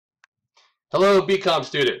Hello, Bcom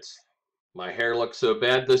students. My hair looked so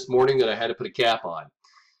bad this morning that I had to put a cap on.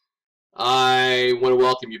 I want to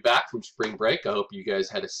welcome you back from spring break. I hope you guys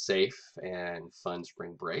had a safe and fun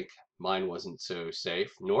spring break. Mine wasn't so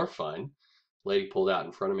safe nor fun. Lady pulled out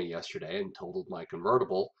in front of me yesterday and totaled my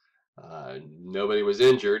convertible. Nobody was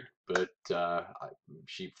injured, but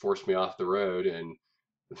she forced me off the road, and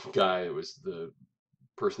the guy, it was the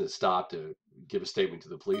person that stopped to give a statement to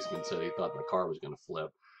the policeman, said he thought my car was going to flip.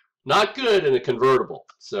 Not good in a convertible.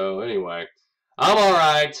 So anyway, I'm all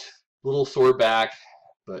right. Little sore back,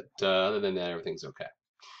 but other than that, everything's okay.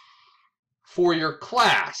 For your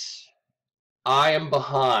class, I am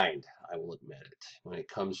behind. I will admit it when it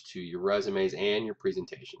comes to your resumes and your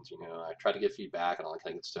presentations. I try to get feedback and all that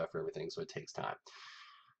kind of good stuff for everything, so it takes time.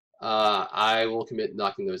 I will commit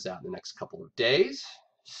knocking those out in the next couple of days.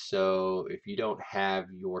 So if you don't have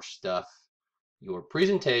your stuff, your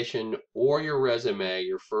presentation or your resume,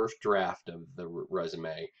 your first draft of the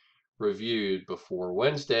resume, reviewed before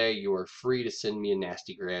Wednesday, you are free to send me a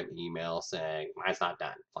nasty gram email saying, mine's not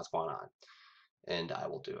done, what's going on? And I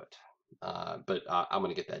will do it. But I'm going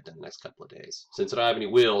to get that done the next couple of days. Since I don't have any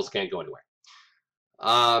wheels, can't go anywhere.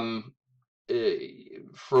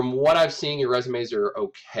 From what I've seen, your resumes are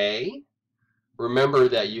okay. Remember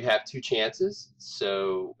that you have two chances.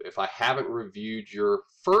 So if I haven't reviewed your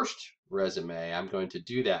first resume, I'm going to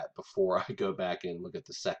do that before I go back and look at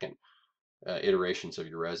the second iterations of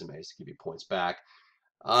your resumes to give you points back.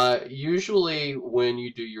 Usually when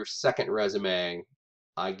you do your second resume,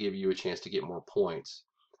 I give you a chance to get more points.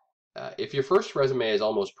 If your first resume is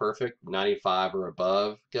almost perfect, 95 or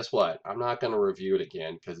above, guess what? I'm not going to review it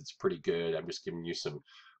again because it's pretty good. I'm just giving you some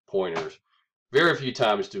pointers. Very few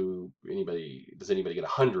times does anybody get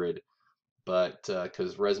 100, but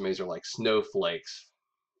because resumes are like snowflakes.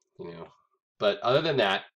 But other than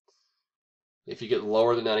that, if you get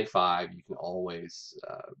lower than 95, you can always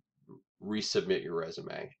resubmit your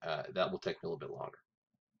resume. That will take me a little bit longer.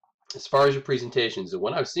 As far as your presentations, the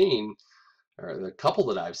one I've seen, or the couple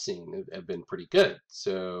that I've seen, have been pretty good.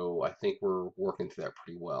 So I think we're working through that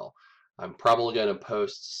pretty well. I'm probably going to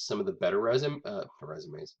post some of the better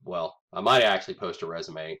resumes. Well, I might actually post a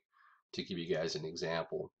resume to give you guys an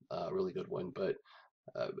example, a really good one. But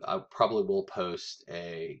I probably will post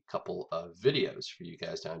a couple of videos for you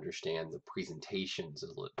guys to understand the presentations a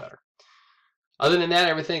little bit better. Other than that,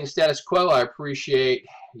 everything's status quo. I appreciate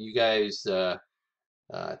you guys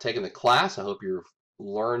taking the class. I hope you've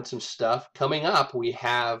learned some stuff. Coming up, we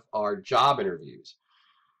have our job interviews.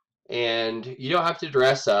 And you don't have to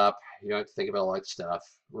dress up. You don't have to think about all that stuff.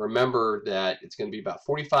 Remember that it's going to be about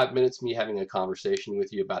 45 minutes me having a conversation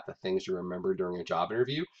with you about the things you remember during a job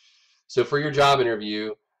interview. So for your job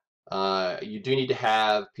interview, you do need to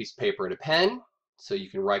have a piece of paper and a pen so you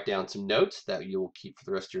can write down some notes that you'll keep for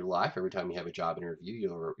the rest of your life. Every time you have a job interview,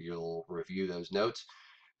 you'll review those notes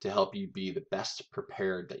to help you be the best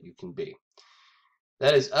prepared that you can be.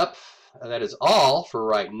 That is all for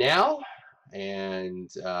right now, and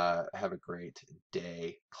have a great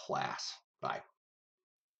day, class. Bye.